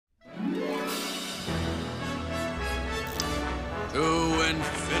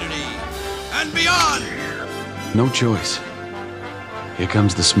infinity and beyond! No choice. Here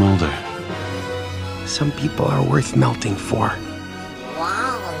comes the smolder. Some people are worth melting for.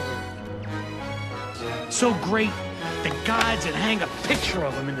 So great, the gods would hang a picture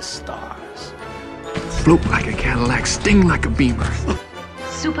of him in the stars. Float like a Cadillac, sting like a Beamer.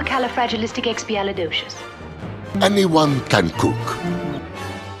 Supercalifragilisticexpialidocious. Anyone can cook.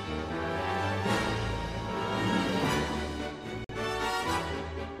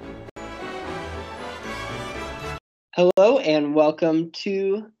 Hello and welcome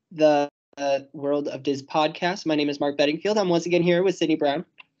to the World of Diz podcast. My name is Mark Bedingfield. I'm once again here with Sydney Brown.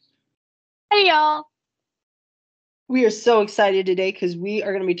 Hey, y'all. We are so excited today because we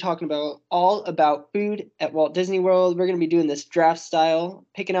are going to be talking all about food at Walt Disney World. We're going to be doing this draft style,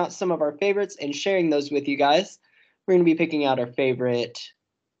 picking out some of our favorites and sharing those with you guys. We're going to be picking out our favorite,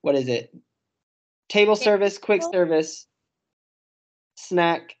 table service, quick service,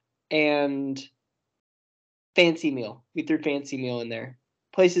 snack, and fancy meal. We threw fancy meal in there.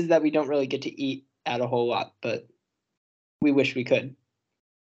 Places that we don't really get to eat at a whole lot, but we wish we could.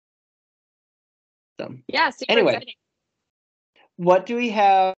 So yeah, super anyway, exciting. What do we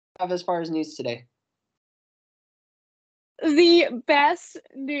have as far as news today? The best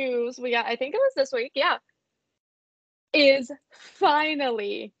news we got, I think it was this week, is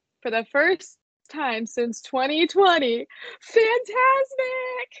finally, for the first time since 2020,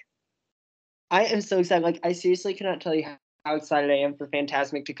 Fantasmic! I am so excited. Like, I seriously cannot tell you how excited I am for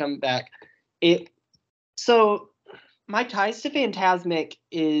Fantasmic to come back. So my ties to Fantasmic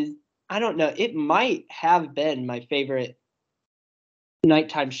is, I don't know, it might have been my favorite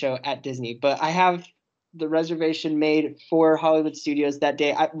nighttime show at Disney, but I have the reservation made for Hollywood Studios that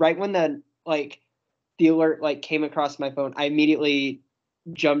day. Right when the alert came across my phone, I immediately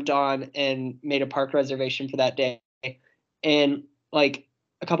jumped on and made a park reservation for that day. And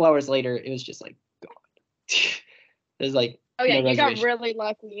a couple hours later, it was just gone. It was oh yeah, no you got reservation. really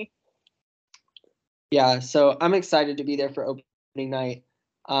lucky. Yeah, so I'm excited to be there for opening night.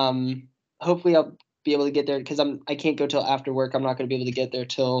 Hopefully I'll be able to get there because I can't go till after work. I'm not going to be able to get there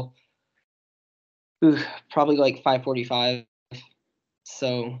till probably 5:45.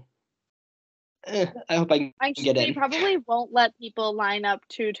 So I hope I can get in. They probably won't let people line up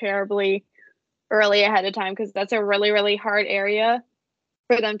too terribly early ahead of time because that's a really, really hard area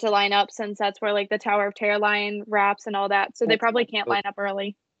for them to line up since that's where the Tower of Terror line wraps and all that. So they probably can't line up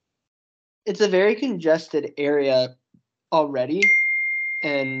early. It's a very congested area already,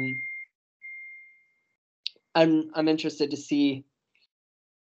 and I'm interested to see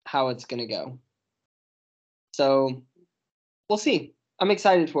how it's gonna go. So we'll see. I'm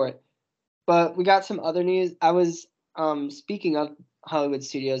excited for it. But we got some other news. I was speaking of Hollywood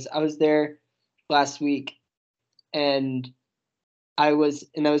Studios, I was there last week, and that was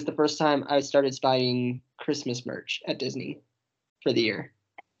the first time I started buying Christmas merch at Disney for the year.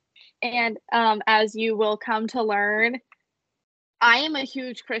 And as you will come to learn, I am a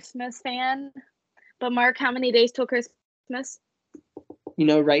huge Christmas fan. But Mark, how many days till Christmas?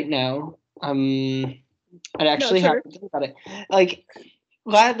 Right now, I'd actually have to think about it.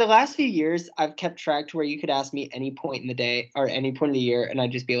 The last few years, I've kept track to where you could ask me any point in the day or any point of the year, and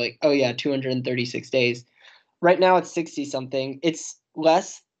I'd just be like, oh yeah, 236 days. Right now, it's 60-something. It's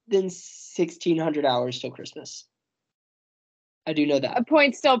less than 1,600 hours till Christmas. I do know that. A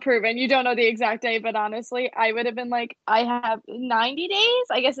point still proven. You don't know the exact day, but honestly, I would have been I have 90 days.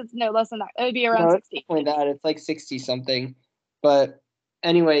 I guess it's no less than that. It would be around 60. It's only that. It's 60-something. But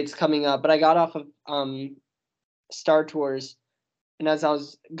anyway, it's coming up. But I got off of Star Tours, and as I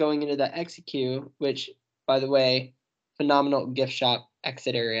was going into the XQ, which, by the way, phenomenal gift shop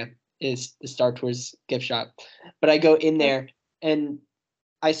exit area is the Star Tours gift shop. But I go in there, and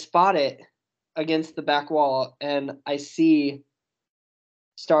I spot it against the back wall, and I see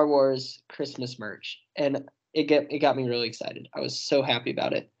Star Wars Christmas merch, and it got me really excited. I was so happy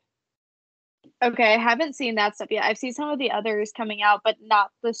about it. Okay, I haven't seen that stuff yet. I've seen some of the others coming out, but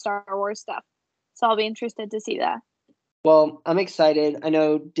not the Star Wars stuff. So I'll be interested to see that. Well, I'm excited. I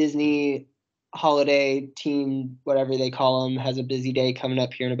know Disney holiday team, whatever they call them, has a busy day coming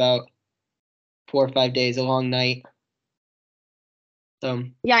up here in about 4 or 5 days, a long night. So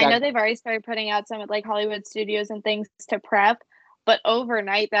yeah, I know they've already started putting out some at Hollywood Studios and things to prep, but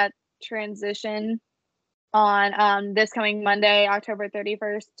overnight that transition on this coming Monday, October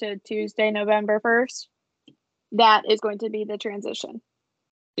 31st to Tuesday, November 1st, that is going to be the transition.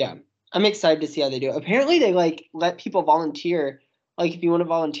 Yeah, I'm excited to see how they do it. Apparently they let people volunteer. If you want to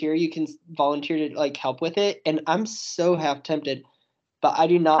volunteer, you can volunteer to help with it. And I'm so half tempted, but I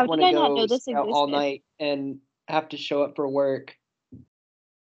do not want to go stay out all night and have to show up for work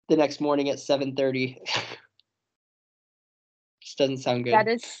the next morning at 7:30. Just doesn't sound good. That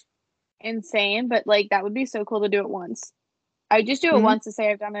is insane, but like that would be so cool to do it once. I just do it Mhm. once to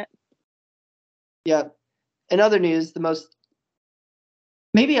say I've done it. Yeah. In other news,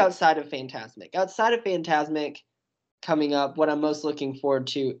 maybe outside of Phantasmic coming up, what I'm most looking forward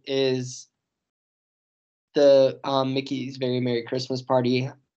to is the Mickey's Very Merry Christmas Party.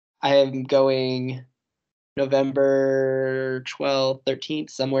 I am going November 12th, 13th,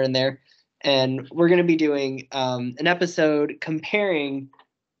 somewhere in there. And we're going to be doing an episode comparing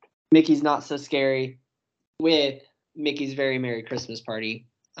Mickey's Not So Scary with Mickey's Very Merry Christmas Party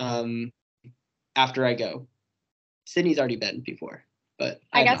after I go. Sydney's already been before, but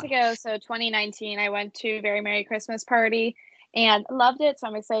I got have to not. go. So 2019, I went to Very Merry Christmas Party and loved it. So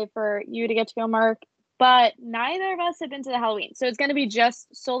I'm excited for you to get to go, Mark. But neither of us have been to the Halloween. So it's going to be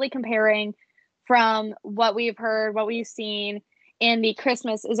just solely comparing from what we've heard, what we've seen, and the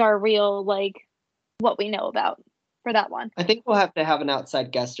Christmas is our real, like, what we know about for that one. I think we'll have to have an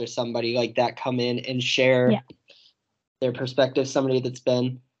outside guest or somebody like that come in and share their perspective, somebody that's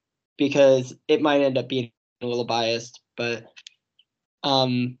been, because it might end up being a little biased, but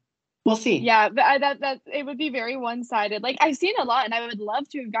we'll see. Yeah, but that it would be very one-sided. Like I've seen a lot and I would love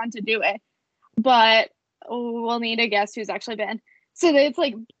to have gone to do it, but we'll need a guest who's actually been. So that it's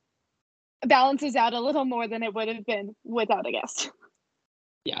like balances out a little more than it would have been without a guest.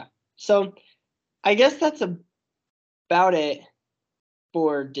 Yeah. So I guess that's about it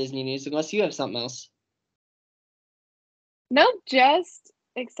for Disney news, unless you have something else. Nope, just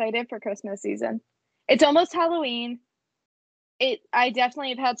excited for Christmas season. It's almost Halloween. I definitely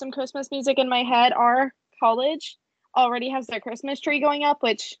have had some Christmas music in my head. Our college already has their Christmas tree going up,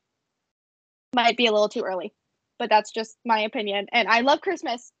 which might be a little too early, but that's just my opinion. And I love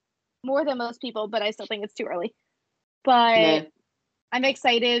Christmas more than most people, but I still think it's too early. But Nah. I'm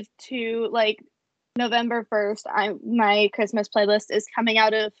excited to like November 1st. My Christmas playlist is coming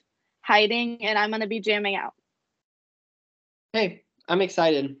out of hiding and I'm going to be jamming out. Hey, I'm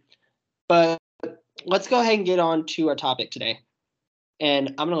excited. But let's go ahead and get on to our topic today. And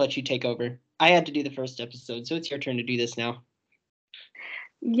I'm going to let you take over. I had to do the first episode, so it's your turn to do this now.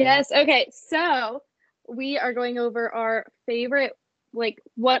 Yes. Okay. So we are going over our favorite, like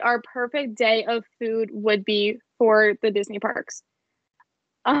what our perfect day of food would be for the Disney parks.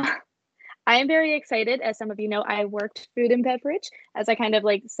 I am very excited. As some of you know, I worked food and beverage, as I kind of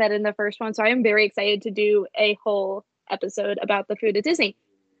like said in the first one. So I am very excited to do a whole episode about the food at Disney.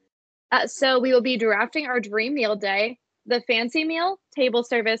 So we will be drafting our dream meal day, the fancy meal, table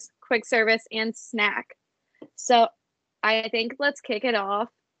service, quick service, and snack. So I think let's kick it off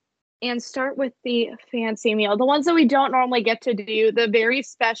and start with the fancy meal, the ones that we don't normally get to do, the very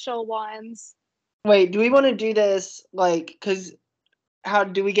special ones. Wait, do we want to do this like, because how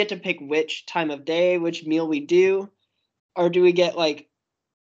do we get to pick which time of day, which meal we do? Or do we get like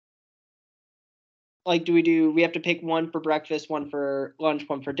we have to pick one for breakfast, one for lunch,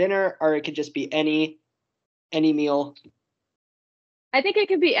 one for dinner, or it could just be any meal? I think it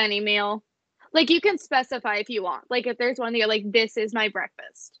could be any meal. Like you can specify if you want. Like if there's one that you're like, this is my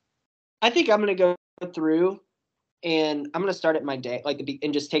breakfast. I think I'm gonna go through, and I'm gonna start at my day,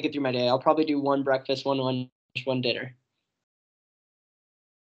 and just take it through my day. I'll probably do one breakfast, one lunch, one dinner.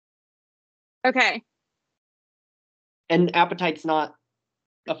 Okay. And appetite's not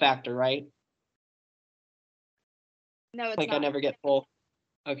a factor, right? No, it's Like not. I never get full.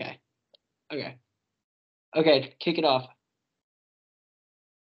 Okay. Kick it off.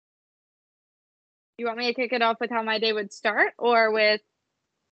 You want me to kick it off with how my day would start or with?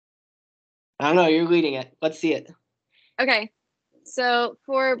 I don't know. You're leading it. Let's see it. Okay. So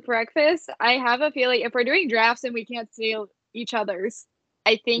for breakfast, I have a feeling if we're doing drafts and we can't steal each other's,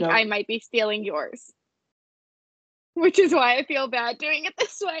 I think No. I might be stealing yours. Which is why I feel bad doing it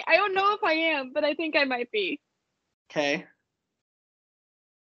this way. I don't know if I am, but I think I might be. Okay.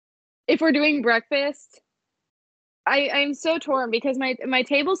 If we're doing breakfast, I'm so torn because my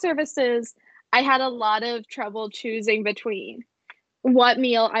table services, I had a lot of trouble choosing between what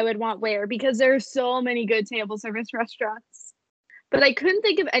meal I would want where because there's so many good table service restaurants. But I couldn't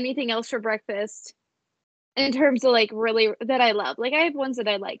think of anything else for breakfast in terms of like really that I love. Like I have ones that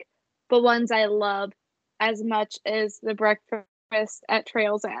I like, but ones I love as much as the breakfast at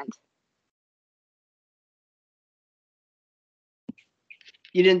Trails End.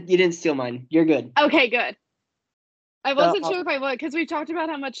 You didn't steal mine. You're good. Okay, good. I wasn't So, sure if I would because we talked about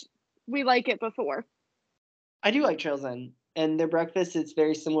how much we like it before. I do like Trails End, and their breakfast is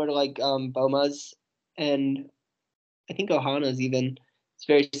very similar to like Boma's, and I think Ohana's even. It's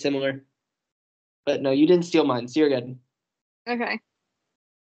very similar. But no, you didn't steal mine, so you're good. Okay.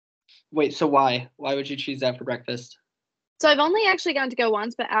 Wait, so why? Why would you choose that for breakfast? So I've only actually gotten to go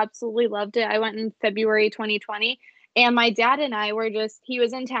once, but absolutely loved it. I went in February 2020, and my dad and I were he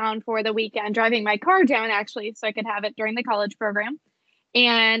was in town for the weekend, driving my car down actually, so I could have it during the college program.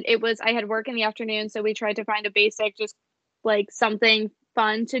 And I had work in the afternoon, so we tried to find a basic, just like something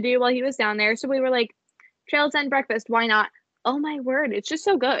fun to do while he was down there. So we were like, Trails End breakfast, why not? Oh my word, it's just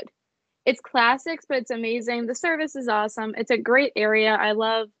so good. It's classics, but it's amazing. The service is awesome. It's a great area. I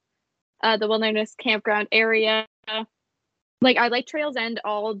love the Wilderness Campground area. Like, I like Trails End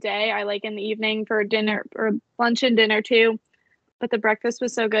all day. I like in the evening for dinner or lunch and dinner too. But the breakfast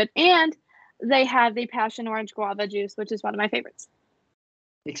was so good. And they have the passion orange guava juice, which is one of my favorites.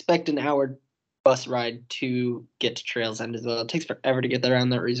 Expect an hour bus ride to get to Trails End as well. It takes forever to get there around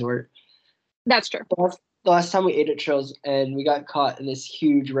that resort. That's true. The last time we ate at Trails End, we got caught in this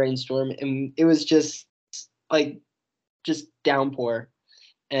huge rainstorm, and it was just downpour.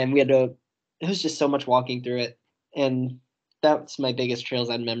 And it was just so much walking through it. And that's my biggest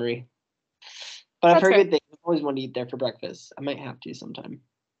Trails End memory. But I've heard good things. I've always wanted to eat there for breakfast. I might have to sometime.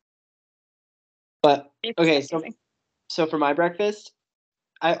 But okay, so for my breakfast,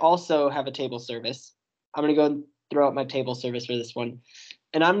 I also have a table service. I'm gonna go and throw out my table service for this one,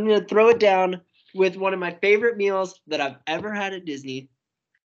 and I'm gonna throw it down with one of my favorite meals that I've ever had at Disney.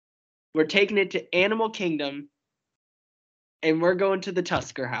 We're taking it to Animal Kingdom, and we're going to the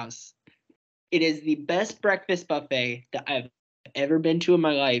Tusker House. It is the best breakfast buffet that I've ever been to in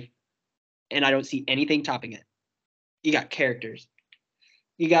my life, and I don't see anything topping it. You got characters.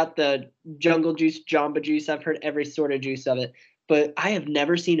 You got the Jungle Juice, Jamba Juice. I've heard every sort of juice of it, but I have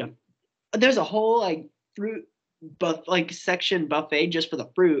never seen there's a whole fruit section buffet just for the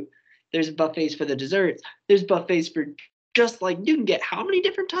fruit. There's buffets for the desserts. There's buffets for just you can get how many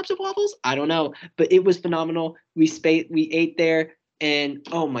different types of waffles? I don't know, but it was phenomenal. We ate there, and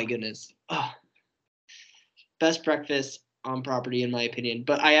oh my goodness. Oh, best breakfast on property in my opinion,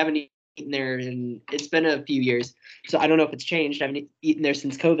 but I haven't eaten there and it's been a few years, so I don't know if it's changed. I haven't eaten there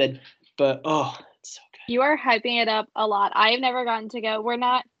since COVID, but it's so good. You are hyping it up a lot. I have never gotten to go. We're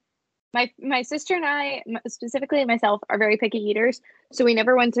not, my sister and I, specifically myself, are very picky eaters, so we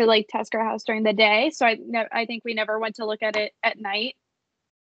never went to Tusker House during the day. So I think we never went to look at it at night.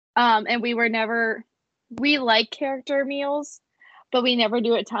 And we like character meals, but we never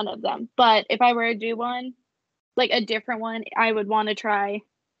do a ton of them. But if I were to do one, a different one, I would want to try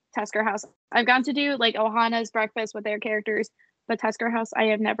Tusker House. I've gone to do Ohana's breakfast with their characters, but Tusker House I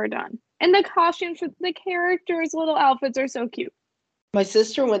have never done. And the costumes for the characters' little outfits are so cute. My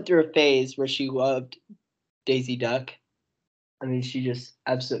sister went through a phase where she loved Daisy Duck. I mean, she just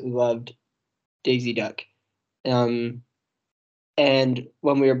absolutely loved Daisy Duck. And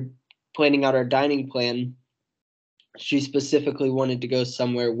when we were planning out our dining plan, she specifically wanted to go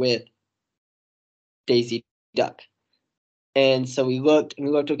somewhere with Daisy Duck. And so we looked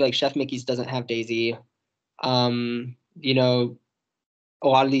Chef Mickey's doesn't have Daisy. A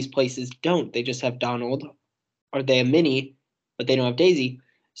lot of these places don't. They just have Donald, or they have Minnie, but they don't have Daisy.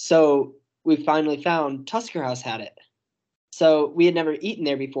 So we finally found Tusker House had it. So we had never eaten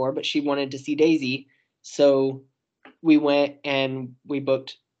there before, but she wanted to see Daisy. So we went and we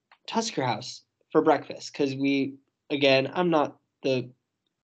booked Tusker House for breakfast because I'm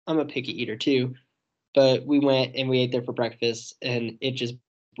a picky eater too. But we went and we ate there for breakfast, and it just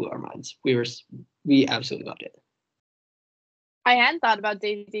blew our minds. We absolutely loved it. I hadn't thought about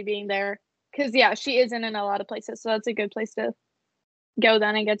Daisy being there because, yeah, she isn't in a lot of places, so that's a good place to go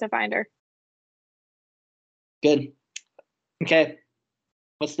then and get to find her. Good. Okay.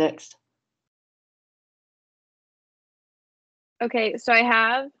 What's next? Okay, so I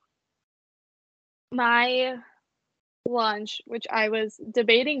have my lunch, which I was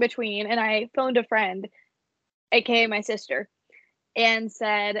debating between, and I phoned a friend, aka my sister, and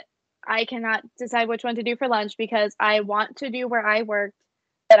said I cannot decide which one to do for lunch because I want to do where I worked,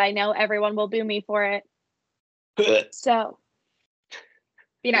 but I know everyone will boo me for it. So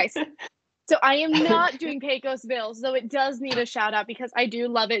be nice. So I am not doing Pecos Bills, though it does need a shout out because I do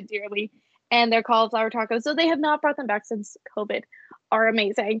love it dearly. And their cauliflower tacos, so they have not brought them back since COVID, are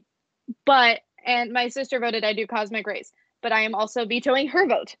amazing. And my sister voted I do Cosmic Rays, but I am also vetoing her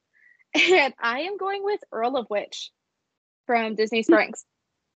vote. And I am going with Earl of Witch from Disney Springs.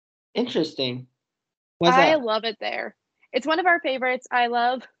 Interesting. I love it there. It's one of our favorites. I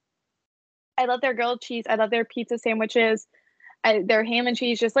love their grilled cheese. I love their pizza sandwiches. Their ham and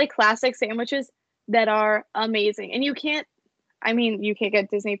cheese, just classic sandwiches that are amazing. And you can't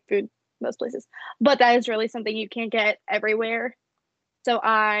get Disney food most places, but that is really something you can't get everywhere. So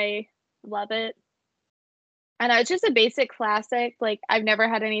I love it. I know it's just a basic classic. Like I've never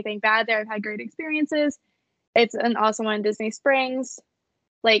had anything bad there. I've had great experiences. It's an awesome one in Disney Springs.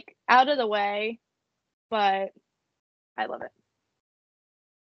 Like out of the way, but I love it.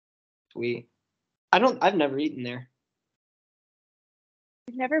 Sweet. I've never eaten there.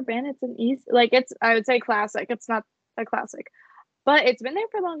 I've never been. It's an easy, like I would say classic. It's not a classic, but it's been there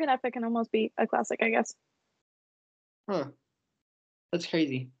for long enough. It can almost be a classic, I guess. Huh. That's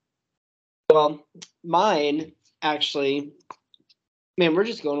crazy. Well, mine actually, man, we're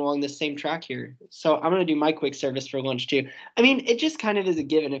just going along the same track here. So I'm gonna do my quick service for lunch too. I mean, it just kind of is a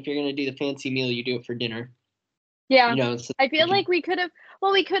given. If you're gonna do the fancy meal, you do it for dinner. Yeah. You know, so I feel like we could have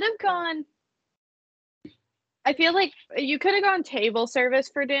gone. I feel like you could have gone table service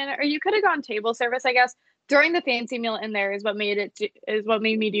for dinner, or you could have gone table service, I guess. During the fancy meal in there is what made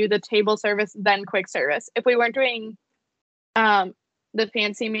me do the table service, then quick service. If we weren't doing the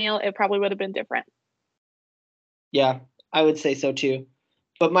fancy meal, it probably would have been different. Yeah, I would say so too.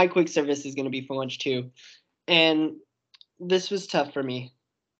 But my quick service is going to be for lunch too. And this was tough for me.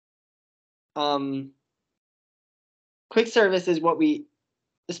 Quick service is what we,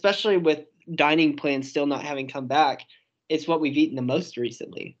 especially with dining plans still not having come back, it's what we've eaten the most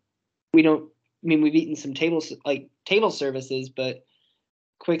recently. We've eaten some table services, but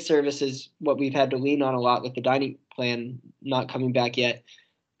quick service is what we've had to lean on a lot with the dining plan not coming back yet.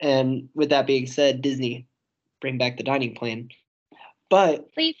 And with that being said, Disney, bring back the dining plan.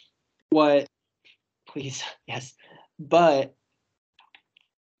 But Please. Please, yes. But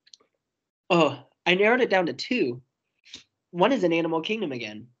I narrowed it down to 2. One is an Animal Kingdom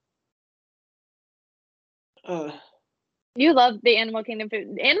again. You love the Animal Kingdom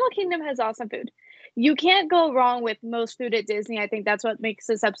food. Animal Kingdom has awesome food. You can't go wrong with most food at Disney. I think that's what makes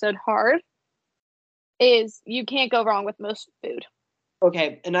this episode hard, is you can't go wrong with most food.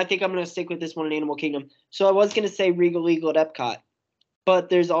 Okay, and I think I'm going to stick with this one in Animal Kingdom. So I was going to say Regal Eagle at Epcot, but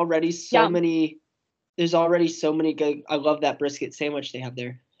there's already so many good, I love that brisket sandwich they have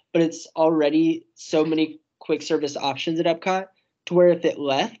there, but it's already so many quick service options at Epcot to where if it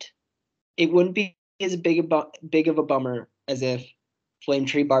left, it wouldn't be as big of a bummer as if Flame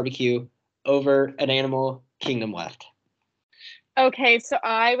Tree Barbecue over an Animal Kingdom left. Okay, so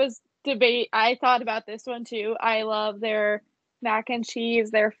I thought about this one too. I love their mac and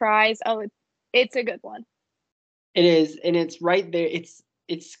cheese, their fries. Oh, it's a good one. It is, and it's right there.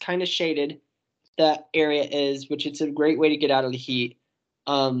 It's kind of shaded, that area is, which it's a great way to get out of the heat.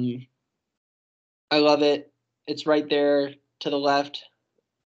 I love it. It's right there to the left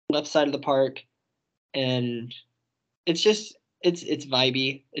side of the park, and it's just it's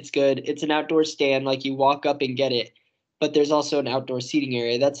vibey. It's good. It's an outdoor stand, like you walk up and get it, but there's also an outdoor seating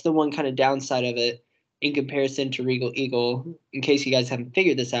area. That's the one kind of downside of it in comparison to Regal Eagle. In case you guys haven't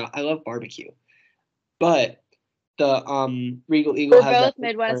figured this out, I love barbecue, but the Regal Eagle We're has both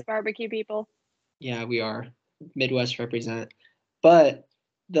Midwest barbecue people. Yeah, we are. Midwest represent. But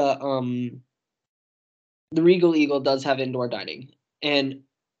the Regal Eagle does have indoor dining, and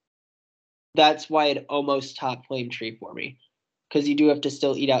that's why it almost topped Flame Tree for me, because you do have to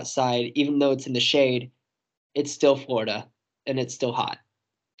still eat outside, even though it's in the shade. It's still Florida, and it's still hot.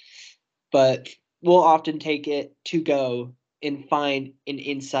 But we'll often take it to go and find an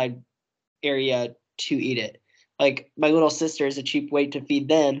inside area to eat it. Like my little sister, is a cheap way to feed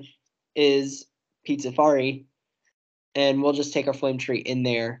them is Pizzafari, and we'll just take our Flame Tree in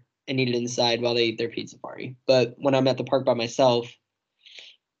there and eat it inside while they eat their Pizzafari. But when I'm at the park by myself,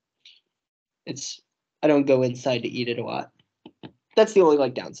 I don't go inside to eat it a lot. That's the only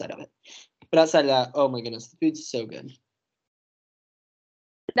downside of it. But outside of that, oh my goodness, the food's so good.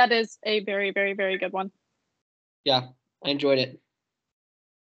 That is a very, very, very good one. Yeah, I enjoyed it.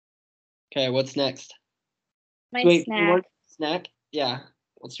 Okay, what's next? My Wait, snack. you want a snack? Yeah,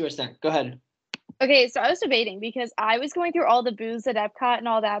 let's do a snack. Go ahead. Okay, so I was debating because I was going through all the booths at Epcot and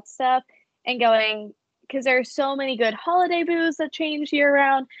all that stuff and going, because there are so many good holiday booths that change year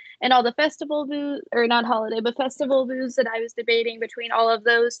round, and all the festival booths, or not holiday, but festival booths, that I was debating between all of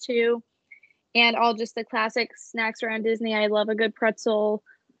those two, and all just the classic snacks around Disney. I love a good pretzel.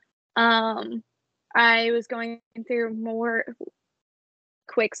 I was going through more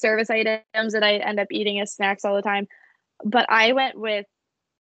quick service items that I end up eating as snacks all the time, but I went with,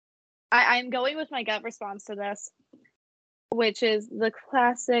 I'm going with my gut response to this, which is the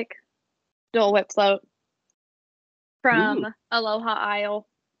classic Dole Whip float from Aloha Isle.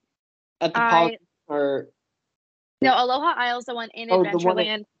 At the Poly, or no, Aloha Isle's the one in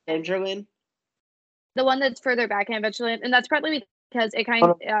Adventureland. Adventureland? The one that's further back in Adventureland, and that's partly because it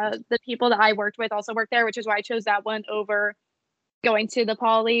the people that I worked with also worked there, which is why I chose that one over going to the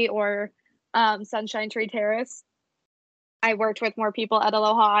Poly or Sunshine Tree Terrace. I worked with more people at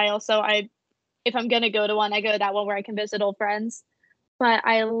Aloha Isle, so if I'm gonna go to one, I go to that one where I can visit old friends. But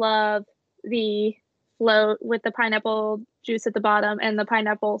I love the float with the pineapple juice at the bottom and the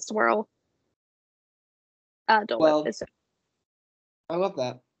pineapple swirl. Dole Well, Whip. I love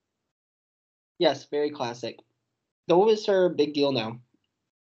that. Yes, very classic. Dole Whips are a big deal now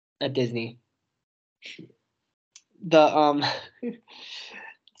at Disney.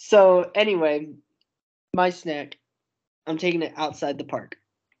 So anyway, my snack, I'm taking it outside the park.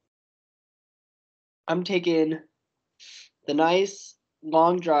 I'm taking the nice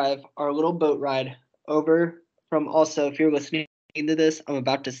long drive, our little boat ride over from, also, if you're listening to this, I'm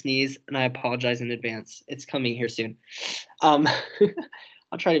about to sneeze and I apologize in advance. It's coming here soon. I'll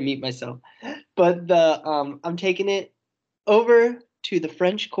try to mute myself. But I'm taking it over to the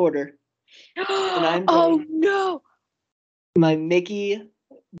French Quarter. And I'm Oh no! My Mickey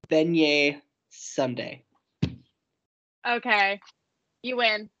beignet sundae. Okay, you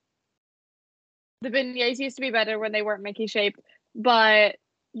win. The beignets used to be better when they weren't Mickey shaped, but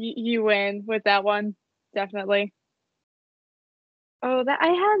you win with that one, definitely. Oh, that I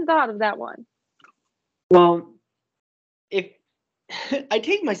hadn't thought of that one. Well, if I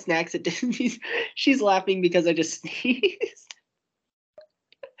take my snacks at Disney's, she's laughing because I just sneezed.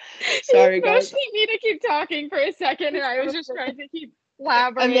 Sorry, guys. You forced me to keep talking for a second, and I was just trying to keep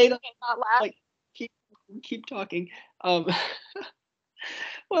blabbering I made and not laugh. like keep talking.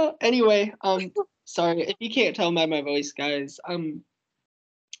 Well, anyway, sorry if you can't tell by my voice, guys. I'm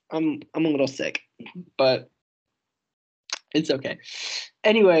a little sick, but it's okay.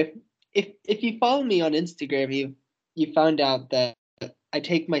 Anyway, if you follow me on Instagram, you found out that I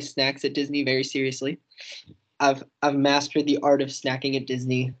take my snacks at Disney very seriously. I've mastered the art of snacking at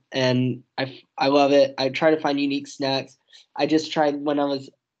Disney, and I love it. I try to find unique snacks. I just tried when I was,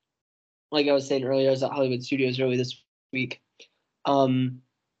 like I was saying earlier, I was at Hollywood Studios early this week. No,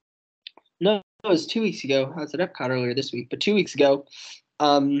 it was 2 weeks ago. I was at Epcot earlier this week, but 2 weeks ago,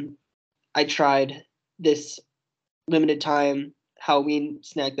 I tried this limited time Halloween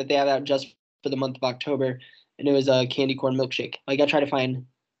snack that they have out just for the month of October, and it was a candy corn milkshake. Like, I try to find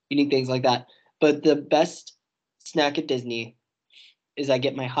unique things like that. But the best snack at Disney is I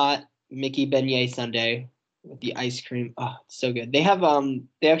get my hot Mickey beignet sundae with the ice cream. Oh, it's so good. They have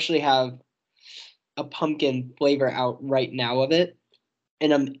they actually have a pumpkin flavor out right now of it,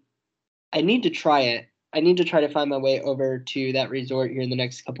 and I need to try it. I need to try to find my way over to that resort here in the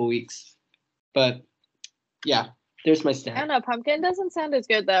next couple weeks. But yeah, there's my snack. I don't know. Pumpkin doesn't sound as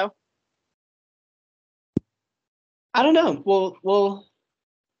good though. I don't know.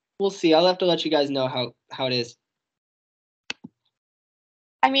 We'll see. I'll have to let you guys know how it is.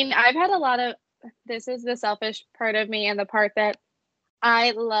 I mean, I've had a lot of. This is the selfish part of me and the part that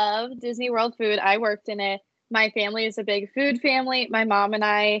I love Disney World food. I worked in it. My family is a big food family. My mom and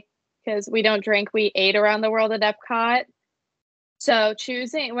I, because we don't drink, we ate around the world at Epcot. So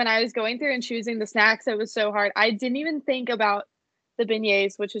when I was going through and choosing the snacks, it was so hard. I didn't even think about the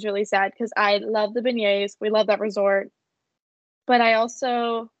beignets, which is really sad because I love the beignets. We love that resort. But I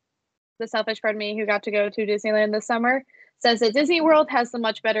also, the selfish part of me who got to go to Disneyland this summer, says that Disney World has the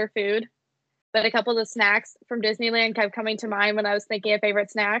much better food. But a couple of the snacks from Disneyland kept coming to mind when I was thinking of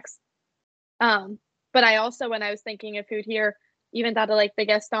favorite snacks. But I also, when I was thinking of food here, even thought of like the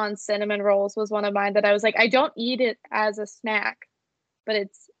Gaston cinnamon rolls was one of mine that I was like, I don't eat it as a snack, but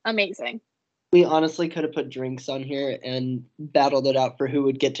it's amazing. We honestly could have put drinks on here and battled it out for who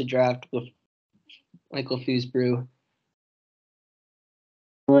would get to draft with like LeFou's Brew.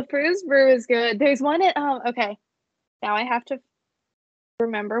 LeFou's Brew is good. There's one at okay. Now I have to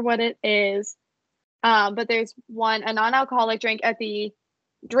remember what it is. But there's a non-alcoholic drink at the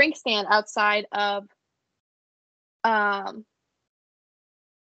drink stand outside of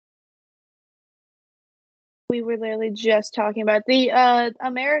we were literally just talking about the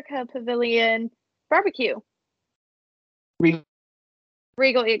America Pavilion barbecue.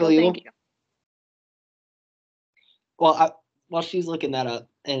 Regal Eagle, thank you. Well, while she's looking that up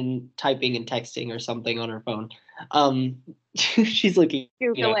and typing and texting or something on her phone, she's looking.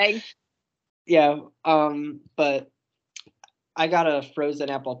 Googling. Yeah, but I got a frozen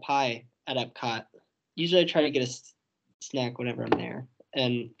apple pie at Epcot. Usually I try to get a snack whenever I'm there,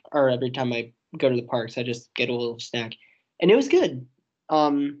 or every time I go to the parks, I just get a little snack, and it was good.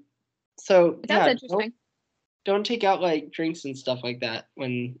 So that's interesting. Don't take out like drinks and stuff like that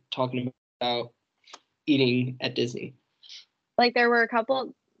when talking about eating at Disney. Like there were a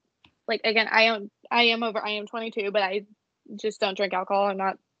couple, like again, I am 22, but I just don't drink alcohol.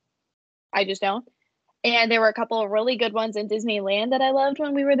 I just don't. And there were a couple of really good ones in Disneyland that I loved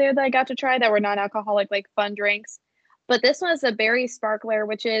when we were there that I got to try that were non-alcoholic, like fun drinks. But this one is a berry sparkler,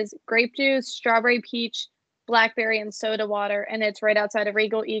 which is grape juice, strawberry peach, blackberry, and soda water. And it's right outside of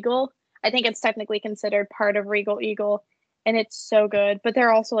Regal Eagle. I think it's technically considered part of Regal Eagle. And it's so good. But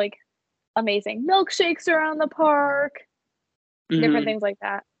they're also like amazing milkshakes around the park, different things like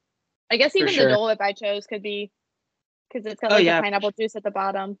that. I guess even the Dole Whip I chose could be, because it's got like the pineapple juice at the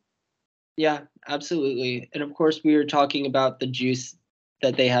bottom. Yeah, absolutely. And of course, we were talking about the juice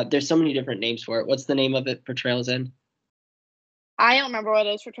that they have. There's so many different names for it. What's the name of it for Trails End? I don't remember what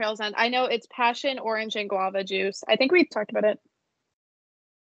it is for Trails End. I know it's passion, orange, and guava juice. I think we talked about it.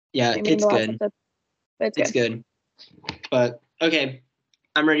 Yeah, it's good. It's good. But okay,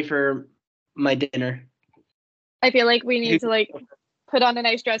 I'm ready for my dinner. I feel like we need to like put on a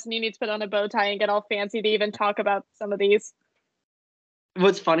nice dress, and you need to put on a bow tie and get all fancy to even talk about some of these.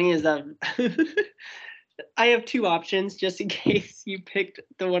 What's funny is that I have two options just in case you picked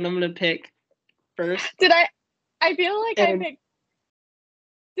the one I'm going to pick first. Did I? I feel like I picked.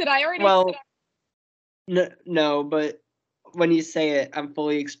 Did I already? Well, no, but when you say it, I'm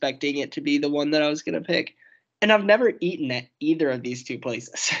fully expecting it to be the one that I was going to pick. And I've never eaten at either of these two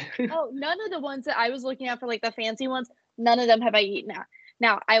places. Oh, none of the ones that I was looking at for like the fancy ones, none of them have I eaten at.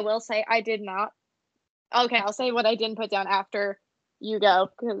 Now, I will say I did not. Okay, I'll say what I didn't put down after you go,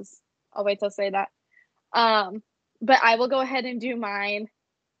 because I'll wait till I say that. But I will go ahead and do mine.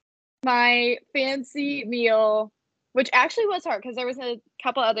 My fancy meal, which actually was hard because there was a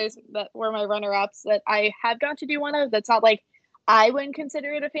couple others that were my runner-ups that I have got to do one of. That's not like I wouldn't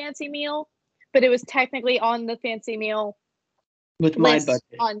consider it a fancy meal, but it was technically on the fancy meal with my budget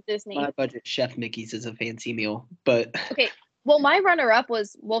on Disney. My budget, Chef Mickey's is a fancy meal, but okay. Well, my runner-up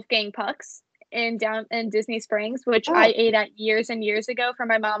was Wolfgang Puck's in Disney Springs, which I ate at years and years ago for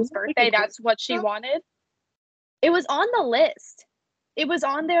my mom's birthday. That's what she wanted. It was on the list. It was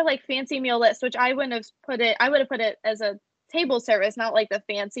on their like fancy meal list, which I wouldn't have put it. I would have put it as a table service, not like the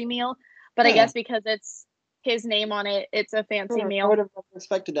fancy meal. But I guess because it's his name on it, it's a fancy meal. I would have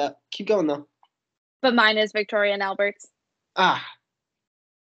expected that. Keep going though. But mine is Victoria and Albert's. Did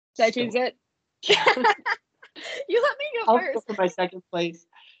I choose it? You let me go first. I'll go for my second place.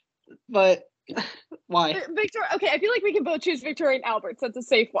 But why? Victoria. Okay, I feel like we can both choose Victoria and Albert's. That's a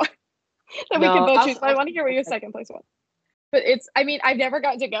safe one. That we can both choose. But I want to hear what your second place was. But I mean, I've never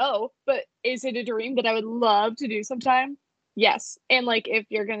gotten to go, but is it a dream that I would love to do sometime? Yes. And like, if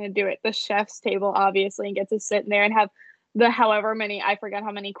you're going to do it, the chef's table, obviously, and get to sit in there and have the however many, I forget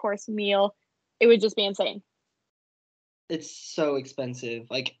how many course meal, it would just be insane. It's so expensive.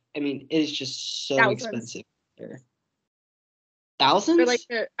 Like, I mean, it is just so expensive. Thousands? For like,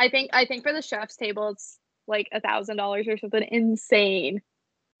 I think for the chef's table, it's like $1,000 or something insane.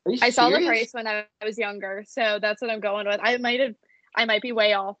 I saw the price when I was younger, so that's what I'm going with. I might be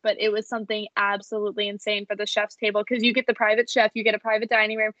way off, but it was something absolutely insane for the chef's table, because you get the private chef, you get a private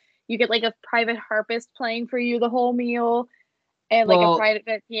dining room, you get like a private harpist playing for you the whole meal, and like a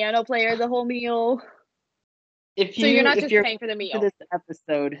private piano player the whole meal. So you're not just paying for the meal.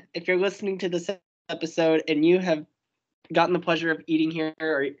 If you're listening to this episode and you have gotten the pleasure of eating here,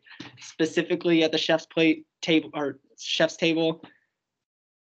 or specifically at the chef's table,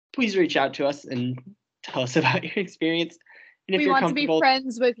 please reach out to us and tell us about your experience. And if we want to be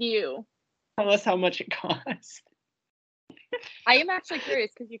friends with you. Tell us how much it costs. I am actually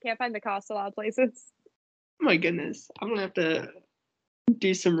curious because you can't find the cost a lot of places. Oh my goodness. I'm going to have to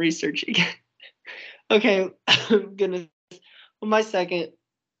do some research again. Okay. Goodness. Well,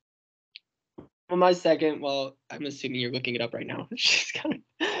 I'm assuming you're looking it up right now.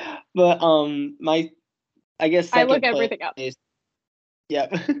 But I guess I look everything up. Yeah.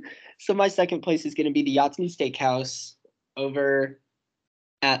 So my second place is going to be the Yachtsman Steakhouse over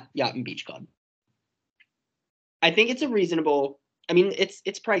at Yacht and Beach Club. I think it's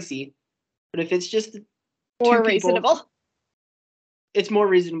it's pricey, but if it's just more reasonable, it's more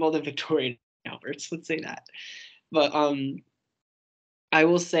reasonable than Victoria and Albert's. Let's say that. But I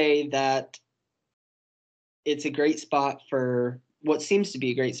will say that it's a great spot for what seems to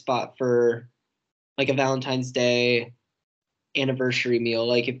be a great spot for like a Valentine's Day anniversary meal.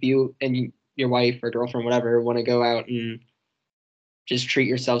 Like if you and your wife or girlfriend, whatever, want to go out and just treat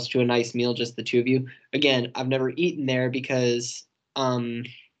yourselves to a nice meal, just the two of you. Again, I've never eaten there because like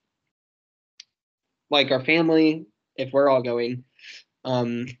our family, if we're all going,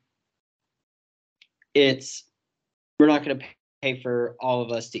 we're not going to pay for all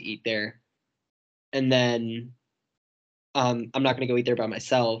of us to eat there. And then I'm not going to go eat there by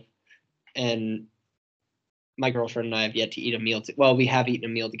myself. And my girlfriend and I have yet to eat a meal. Well, we have eaten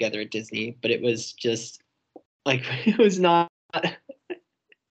a meal together at Disney, but it was just like it was not.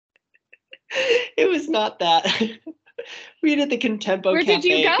 It was not that. We ate at the Contempo Where Cafe. did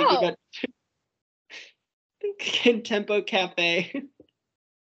you I think we go? got Contempo Cafe.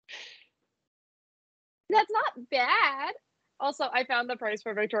 That's not bad. Also, I found the price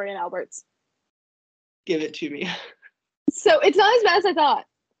for Victoria and Albert's. Give it to me. So it's not as bad as I thought.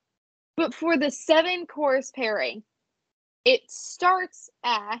 But for the 7-course pairing, it starts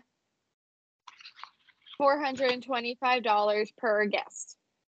at $425 per guest.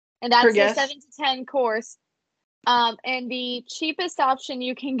 And that's Per the guest? 7 to 10 course. And the cheapest option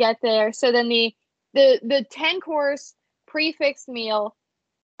you can get there. So then the 10 course prefixed meal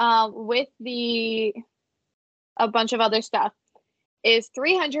with a bunch of other stuff is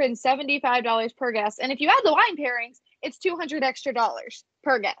 $375 per guest. And if you add the wine pairings, it's $200 extra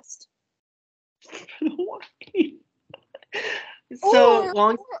per guest. So Or-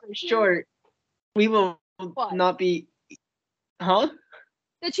 long story short, we will What? not be. Huh?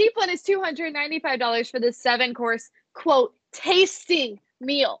 The cheap one is $295 for the 7-course, quote, tasting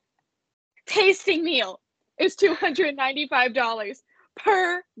meal. Tasting meal is $295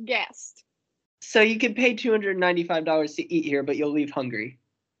 per guest. So you can pay $295 to eat here, but you'll leave hungry.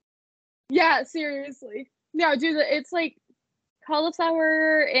 Yeah, seriously. No, dude, it's like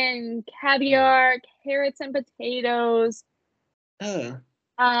cauliflower and caviar, carrots and potatoes. I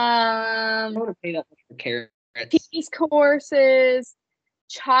don't want to pay that much for carrots. Cheese courses,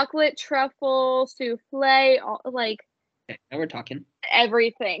 chocolate truffle souffle, like Okay, now we're talking.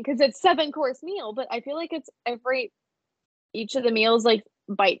 everything. Because it's 7-course meal, but I feel like it's each of the meals like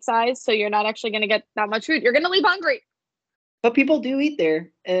bite size, so you're not actually going to get that much food. You're going to leave hungry. But people do eat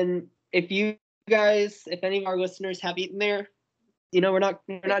there, and if you guys, if any of our listeners have eaten there, we're not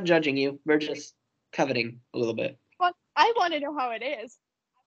judging you. We're just coveting a little bit. But I want to know how it is.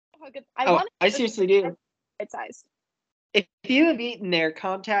 How good, I seriously do. bite size. If you have eaten there,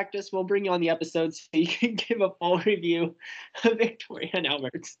 contact us. We'll bring you on the episode so you can give a full review of Victoria and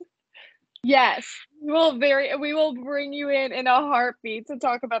Albert's. Yes, we will bring you in a heartbeat to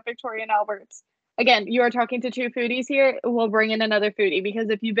talk about Victoria and Albert's. Again, you are talking to 2 foodies here. We'll bring in another foodie because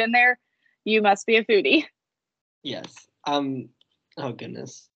if you've been there, you must be a foodie. Yes. Oh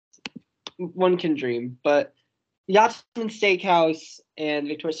goodness. One can dream, but Yachtsman Steakhouse and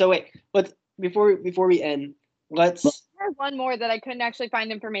Victoria. So wait, before we end, let's. I have one more that I couldn't actually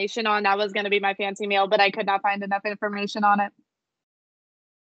find information on. That was going to be my fancy meal, but I could not find enough information on it.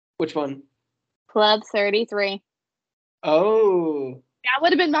 Which one? Club 33. Oh, That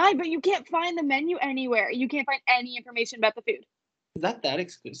would have been mine, but you can't find the menu anywhere. You can't find any information about the food. is that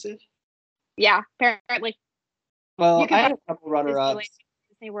exclusive? Yeah, apparently. Well, You can I had find a couple runner-ups. Disneyland,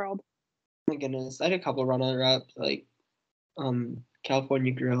 Disney World. My goodness, I had a couple runner-ups like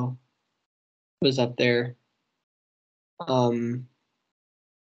California Grill was up there.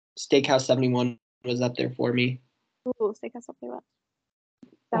 Steakhouse 71 was up there for me. Ooh, steakhouse up there.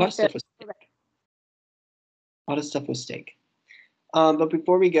 A lot of stuff was steak. A lot of stuff was steak. But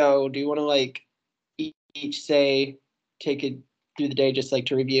before we go, do you want to each say take it through the day just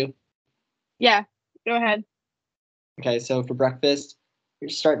to review? Yeah, go ahead. Okay, so for breakfast, you're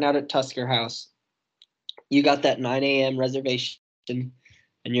starting out at Tusker House. You got that 9 a.m. reservation, and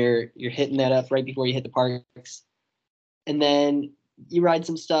you're hitting that up right before you hit the parks. And then you ride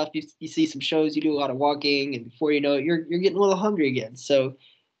some stuff, you see some shows, you do a lot of walking, and before you know it, you're getting a little hungry again. So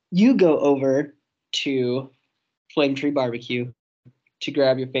you go over to Flame Tree Barbecue to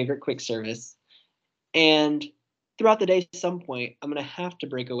grab your favorite quick service. And throughout the day, at some point, I'm going to have to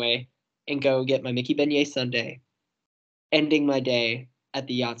break away and go get my Mickey Beignet sundae, ending my day at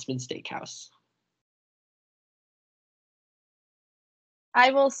the Yachtsman Steakhouse.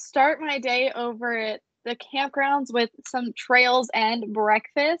 I will start my day over at the campgrounds with some trails and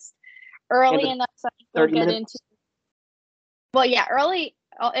breakfast early enough so I can 30 get minutes? into. Well, yeah, early.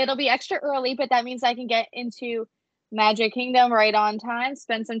 It'll be extra early, but that means I can get into Magic Kingdom right on time,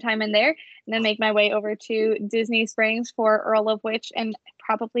 spend some time in there, and then make my way over to Disney Springs for Earl of Witch and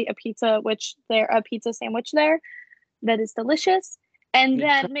probably a pizza sandwich there that is delicious, and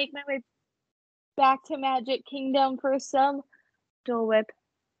then make my way back to Magic Kingdom for some Dole Whip,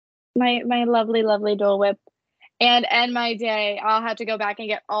 my lovely Dole Whip, and end my day. I'll have to go back and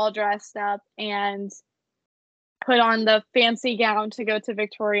get all dressed up and put on the fancy gown to go to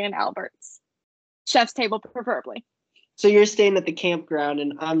Victoria and Albert's. Chef's table, preferably. So you're staying at the campground,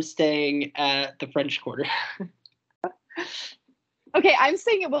 and I'm staying at the French Quarter. Okay, I'm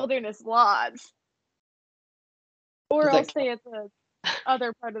staying at Wilderness Lodge. Or Does I'll that stay at the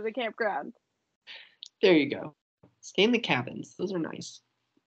other part of the campground. There you go. Stay in the cabins. Those are nice.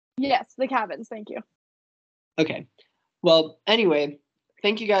 Yes, the cabins. Thank you. Okay. Well, anyway,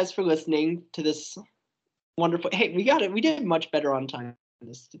 thank you guys for listening to this wonderful. Hey, we did much better on time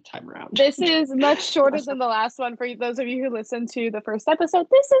this time around. This is much shorter than the last one. For those of you who listened to the first episode,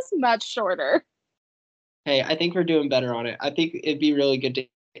 this is much shorter. Hey, I think we're doing better on it. I think it'd be really good to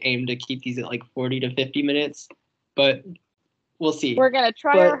aim to keep these at like 40 to 50 minutes, but we'll see. We're going to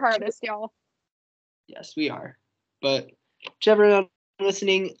try our hardest, y'all. Yes, we are. But to everyone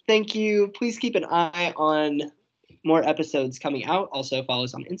listening, thank you. Please keep an eye on more episodes coming out. Also follow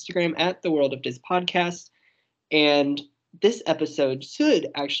us on Instagram at the World of Diz Podcast. And this episode should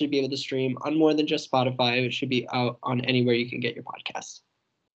actually be able to stream on more than just Spotify. It should be out on anywhere you can get your podcasts.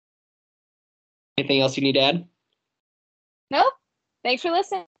 Anything else you need to add? Nope. Thanks for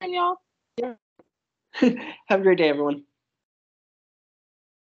listening, y'all. Have a great day, everyone.